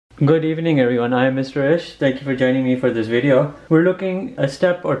Good evening everyone, I am Mr. Ish. Thank you for joining me for this video. We're looking a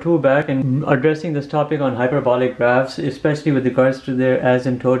step or two back and addressing this topic on hyperbolic graphs, especially with regards to their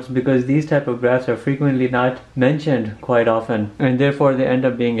asymptotes, because these type of graphs are frequently not mentioned quite often and therefore they end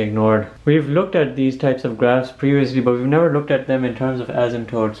up being ignored. We've looked at these types of graphs previously, but we've never looked at them in terms of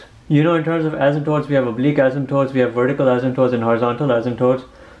asymptotes. You know, in terms of asymptotes, we have oblique asymptotes, we have vertical asymptotes and horizontal asymptotes.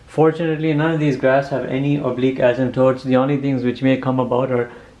 Fortunately, none of these graphs have any oblique asymptotes. The only things which may come about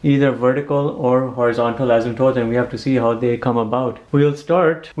are either vertical or horizontal asymptotes, and we have to see how they come about. We'll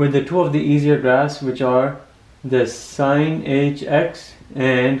start with the two of the easier graphs, which are the sine hx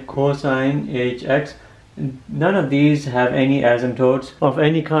and cosine hx. None of these have any asymptotes of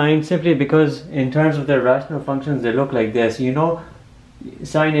any kind, simply because in terms of their rational functions they look like this. You know,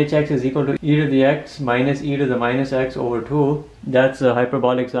 sine hx is equal to e to the x minus e to the minus x over 2. That's the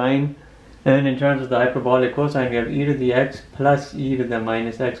hyperbolic sine. And in terms of the hyperbolic cosine, we have e to the x plus e to the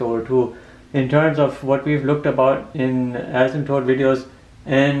minus x over 2. In terms of what we've looked about in asymptote videos,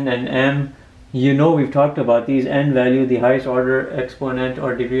 n and m, you know we've talked about these. N value, the highest order exponent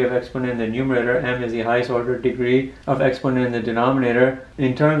or degree of exponent in the numerator. M is the highest order degree of exponent in the denominator.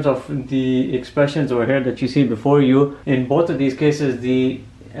 In terms of the expressions over here that you see before you, in both of these cases the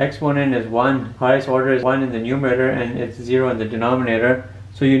exponent is 1, highest order is 1 in the numerator, and it's 0 in the denominator.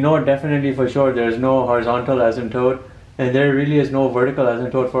 So you know definitely for sure there is no horizontal asymptote, and there really is no vertical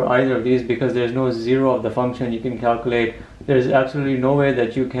asymptote for either of these, because there's no zero of the function you can calculate. There's absolutely no way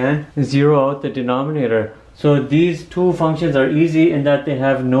that you can zero out the denominator. So these two functions are easy in that they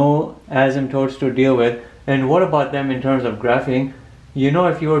have no asymptotes to deal with. And what about them in terms of graphing? You know,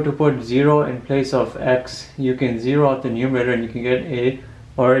 if you were to put 0 in place of x, you can zero out the numerator and you can get a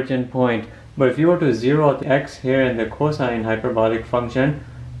origin point. But if you were to zero out the x here in the cosine hyperbolic function,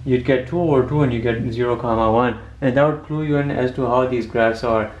 you'd get 2 over 2 and you get 0, 1. And that would clue you in as to how these graphs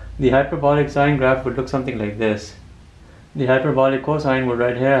are. The hyperbolic sine graph would look something like this. The hyperbolic cosine would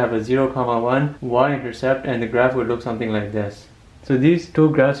right here have a 0, 1 y-intercept, and the graph would look something like this. So these two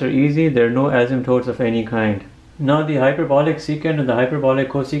graphs are easy, there are no asymptotes of any kind. Now the hyperbolic secant and the hyperbolic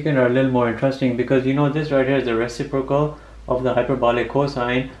cosecant are a little more interesting, because you know this right here is the reciprocal of the hyperbolic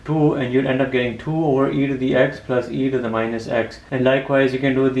cosine 2, and you'd end up getting 2 over e to the x plus e to the minus x. And likewise you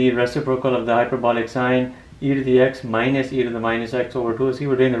can do the reciprocal of the hyperbolic sine, e to the x minus e to the minus x over 2. See,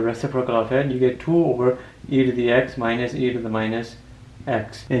 we're doing the reciprocal of it, and you get 2 over e to the x minus e to the minus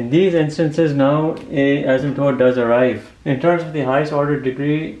x. In these instances now a asymptote does arrive. In terms of the highest order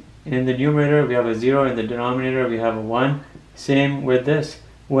degree, in the numerator we have a 0, in the denominator we have a 1. Same with this.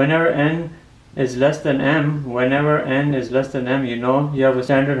 Whenever n is less than m, you know you have a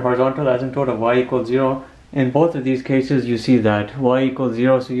standard horizontal asymptote of y equals 0. In both of these cases you see that y equals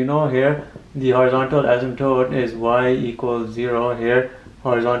 0, so you know here the horizontal asymptote is y equals 0. Here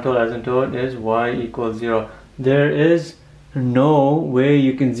horizontal asymptote is y equals 0. There is no way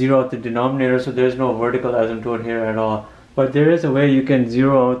you can zero out the denominator, so there's no vertical asymptote here at all. But there is a way you can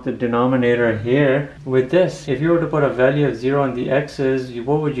zero out the denominator here with this. If you were to put a value of 0 on the x's,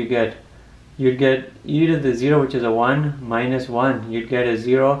 what would you get? You'd get e to the 0, which is a 1, minus 1. You'd get a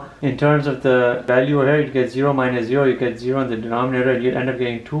 0. In terms of the value here, you'd get 0 minus 0. You get 0 in the denominator, and you'd end up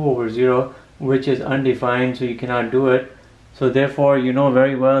getting 2 over 0, which is undefined, so you cannot do it. So therefore, you know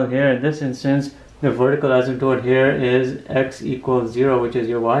very well here in this instance, the vertical asymptote here is x equals 0, which is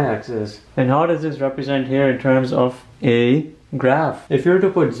your y-axis. And how does this represent here in terms of a graph? If you were to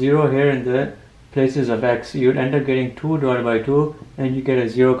put 0 here in the places of x, you'd end up getting 2 divided by 2, and you get a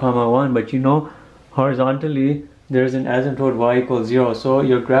 0, 1. But you know, horizontally there's an asymptote y equals 0, so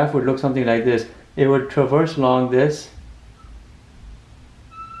your graph would look something like this. It would traverse along this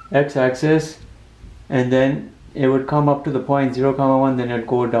x-axis, and then it would come up to the point 0, 1, then it'd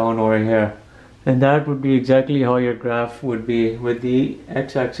go down over here. And that would be exactly how your graph would be, with the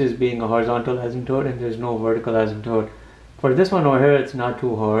x-axis being a horizontal asymptote and there's no vertical asymptote. For this one over here, it's not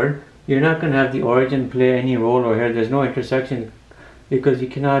too hard. You're not going to have the origin play any role over here. There's no intersection, because you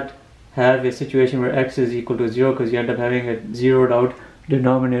cannot have a situation where x is equal to 0, because you end up having a zeroed out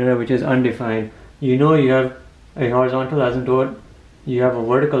denominator which is undefined. You know you have a horizontal asymptote, you have a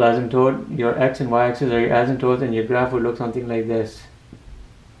vertical asymptote, your x and y axis are your asymptotes, and your graph would look something like this.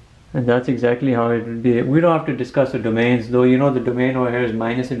 And that's exactly how it would be. We don't have to discuss the domains, though. You know the domain over here is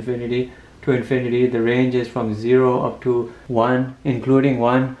minus infinity to infinity. The range is from 0 up to 1, including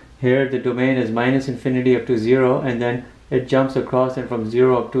 1. Here the domain is minus infinity up to 0, and then it jumps across, and from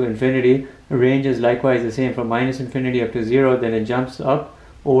 0 up to infinity. The range is likewise the same, from minus infinity up to 0, then it jumps up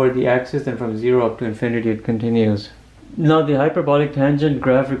over the axis, and from 0 up to infinity it continues. Now the hyperbolic tangent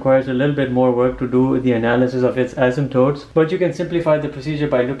graph requires a little bit more work to do the analysis of its asymptotes, but you can simplify the procedure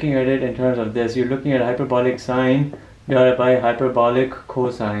by looking at it in terms of this. You're looking at hyperbolic sine divided by hyperbolic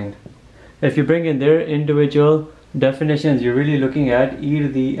cosine. If you bring in their individual definitions, you're really looking at e to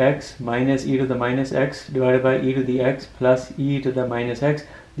the x minus e to the minus x divided by e to the x plus e to the minus x.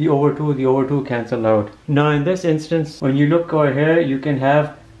 The over 2 cancel out. Now in this instance, when you look over here, you can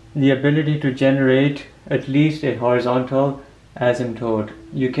have the ability to generate at least a horizontal asymptote.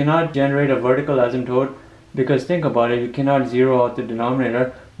 You cannot generate a vertical asymptote because think about it, you cannot zero out the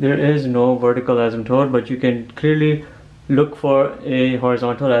denominator. There is no vertical asymptote, but you can clearly look for a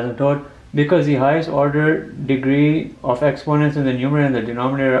horizontal asymptote because the highest order degree of exponents in the numerator and the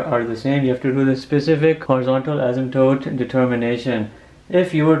denominator are the same. You have to do the specific horizontal asymptote determination.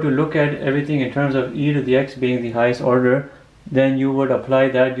 If you were to look at everything in terms of e to the x being the highest order, then you would apply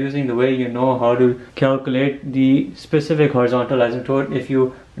that using the way you know how to calculate the specific horizontal asymptote. If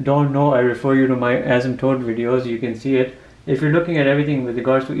you don't know, I refer you to my asymptote videos, you can see it. If you're looking at everything with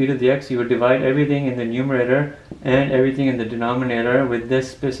regards to e to the x, you would divide everything in the numerator and everything in the denominator with this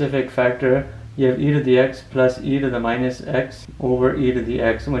specific factor. You have e to the x plus e to the minus x over e to the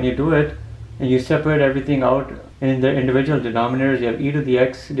x. When you do it and you separate everything out in the individual denominators, you have e to the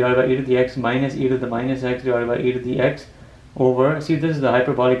x divided by e to the x minus e to the minus x divided by e to the x over, see this is the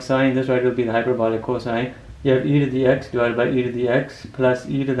hyperbolic sine, this right will be the hyperbolic cosine. You have e to the x divided by e to the x plus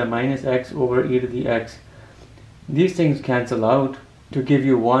e to the minus x over e to the x. These things cancel out to give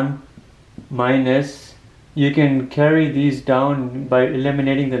you 1 minus, you can carry these down by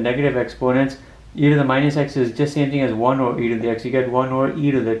eliminating the negative exponents. E to the minus x is just same thing as 1 over e to the x, you get 1 over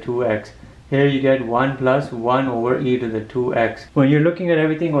e to the 2x. Here you get 1 plus 1 over e to the 2x. When you're looking at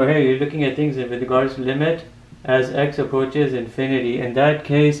everything over here, you're looking at things with regards to limit as x approaches infinity. In that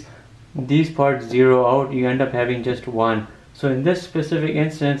case, these parts zero out, you end up having just 1. So in this specific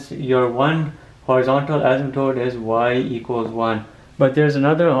instance, your one horizontal asymptote is y equals 1. But there's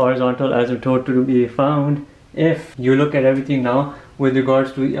another horizontal asymptote to be found if you look at everything now with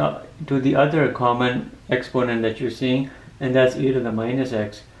regards to the other common exponent that you're seeing, and that's e to the minus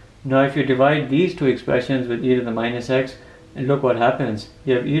x. Now if you divide these two expressions with e to the minus x, and look what happens.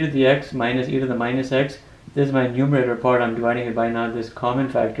 You have e to the x minus e to the minus x. This is my numerator part, I'm dividing it by now this common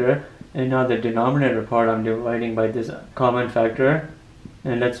factor, and now the denominator part I'm dividing by this common factor,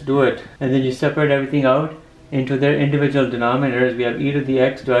 and let's do it. And then you separate everything out into their individual denominators. We have e to the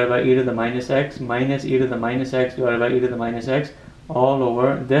x divided by e to the minus x minus e to the minus x divided by e to the minus x all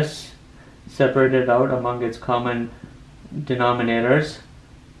over this separated out among its common denominators.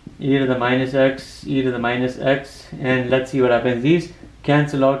 E to the minus x, e to the minus x, and let's see what happens. These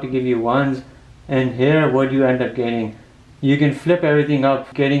cancel out to give you 1s. And here what do you end up getting? You can flip everything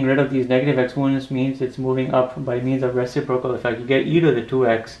up. Getting rid of these negative exponents means it's moving up by means of reciprocal effect. You get e to the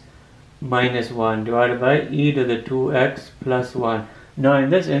 2x minus 1 divided by e to the 2x plus 1. Now in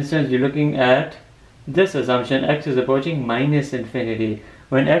this instance, you're looking at this assumption, x is approaching minus infinity.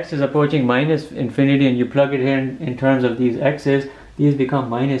 When x is approaching minus infinity and you plug it in terms of these x's, these become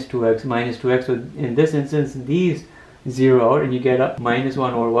minus 2x, minus 2x. So in this instance, these zero out and you get a minus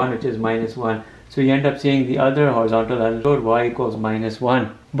 1 over 1, which is minus 1. So you end up seeing the other horizontal asymptote, y equals minus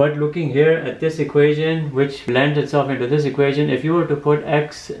 1. But looking here at this equation, which blends itself into this equation, if you were to put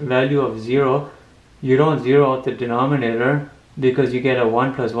x value of 0, you don't zero out the denominator because you get a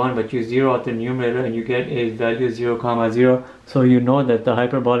 1 plus 1, but you zero out the numerator and you get a value 0 comma 0. So you know that the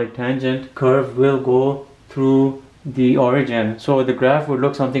hyperbolic tangent curve will go through the origin. So the graph would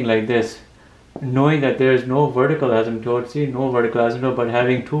look something like this. Knowing that there is no vertical asymptote, see, no vertical asymptote, but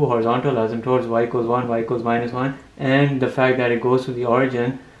having two horizontal asymptotes, y equals 1, y equals minus 1, and the fact that it goes to the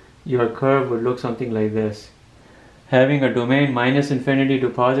origin, your curve would look something like this. Having a domain minus infinity to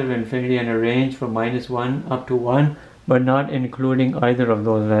positive infinity and a range from minus 1 up to 1, but not including either of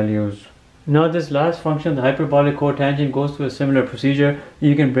those values. Now this last function, the hyperbolic cotangent, goes through a similar procedure.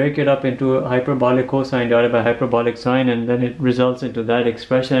 You can break it up into hyperbolic cosine divided by hyperbolic sine, and then it results into that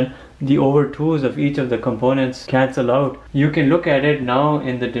expression. The over 2's of each of the components cancel out. You can look at it now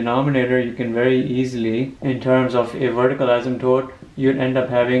in the denominator. You can very easily, in terms of a vertical asymptote, you'd end up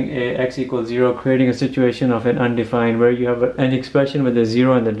having a x equals 0, creating a situation of an undefined where you have an expression with a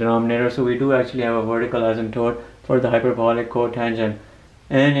 0 in the denominator. So we do actually have a vertical asymptote for the hyperbolic cotangent.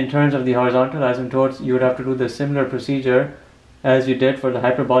 And in terms of the horizontal asymptotes, you would have to do the similar procedure as you did for the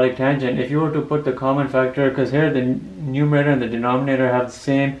hyperbolic tangent. If you were to put the common factor, because here the numerator and the denominator have the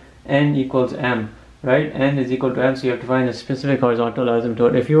same n equals m, right? N is equal to m, so you have to find a specific horizontal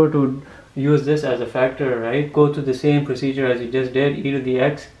asymptote. If you were to use this as a factor, right? Go through the same procedure as you just did, e to the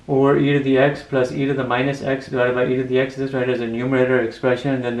x over e to the x plus e to the minus x divided by e to the x. This right as a numerator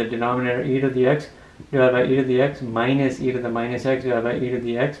expression, and then the denominator e to the x divided by e to the x minus e to the minus x divided by e to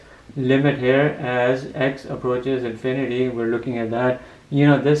the x. Limit here as x approaches infinity. We're looking at that. You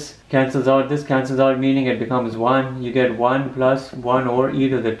know, this cancels out, meaning it becomes 1. You get 1 plus 1 over e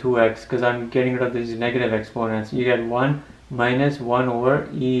to the 2x, because I'm getting rid of these negative exponents. You get 1 minus 1 over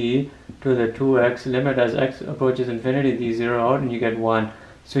e to the 2x. Limit as x approaches infinity, these zero out, and you get 1.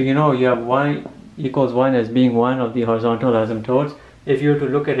 So you know you have y equals 1 as being one of the horizontal asymptotes. If you were to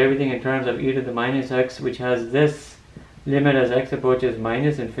look at everything in terms of e to the minus x, which has this limit as x approaches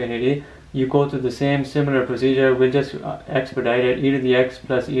minus infinity, you go through the same similar procedure. We'll just expedite it. E to the x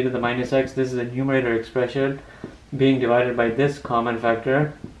plus e to the minus x. This is a numerator expression being divided by this common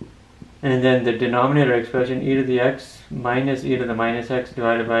factor. And then the denominator expression, e to the x minus e to the minus x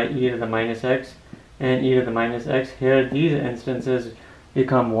divided by e to the minus x and e to the minus x. Here these instances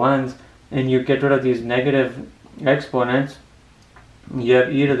become 1s, and you get rid of these negative exponents. You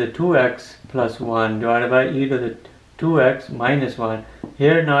have e to the 2x plus 1 divided by e to the 2x minus 1.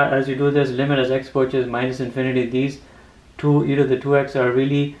 Here now, as you do this, limit as x approaches minus infinity, these two e to the 2x are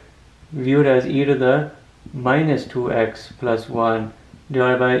really viewed as e to the minus 2x plus 1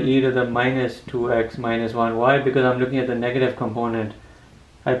 divided by e to the minus 2x minus 1. Why? Because I'm looking at the negative component.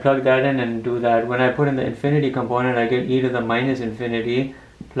 I plug that in and do that. When I put in the infinity component, I get e to the minus infinity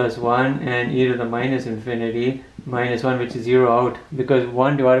plus 1 and e to the minus infinity minus 1, which is 0 out, because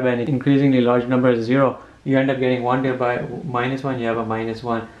 1 divided by an increasingly large number is 0. You end up getting 1 divided by minus 1, you have a minus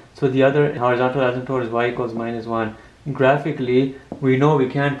 1. So the other horizontal asymptote is y equals minus 1. Graphically, we know we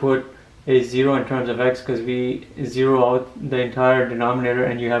can't put a 0 in terms of x because we zero out the entire denominator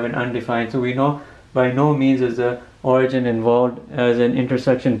and you have an undefined. So we know by no means is the origin involved as an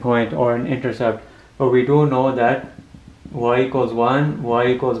intersection point or an intercept. But we do know that y equals 1, y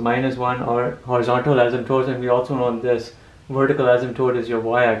equals minus 1 are horizontal asymptotes, and we also know this vertical asymptote is your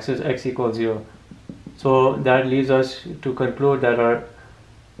y-axis, x equals 0. So that leaves us to conclude that our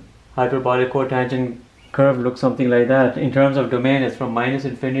hyperbolic cotangent curve looks something like that. In terms of domain, it's from minus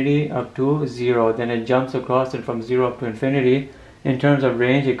infinity up to 0. Then it jumps across it from 0 up to infinity. In terms of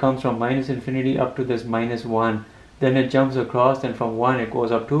range, it comes from minus infinity up to this minus 1. Then it jumps across, and from 1 it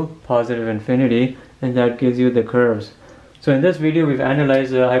goes up to positive infinity, and that gives you the curves. So in this video, we've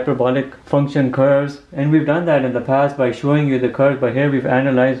analyzed the hyperbolic function curves, and we've done that in the past by showing you the curves, but here we've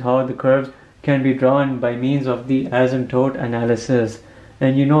analyzed how the curves can be drawn by means of the asymptote analysis.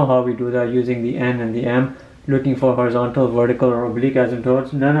 And you know how we do that, using the n and the m, looking for horizontal, vertical, or oblique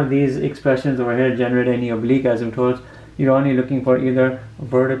asymptotes. None of these expressions over here generate any oblique asymptotes. You're only looking for either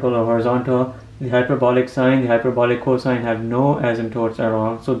vertical or horizontal. The hyperbolic sine, the hyperbolic cosine have no asymptotes at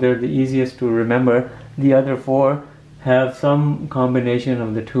all, so they're the easiest to remember. The other four have some combination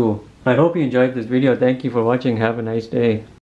of the two. I hope you enjoyed this video. Thank you for watching. Have a nice day.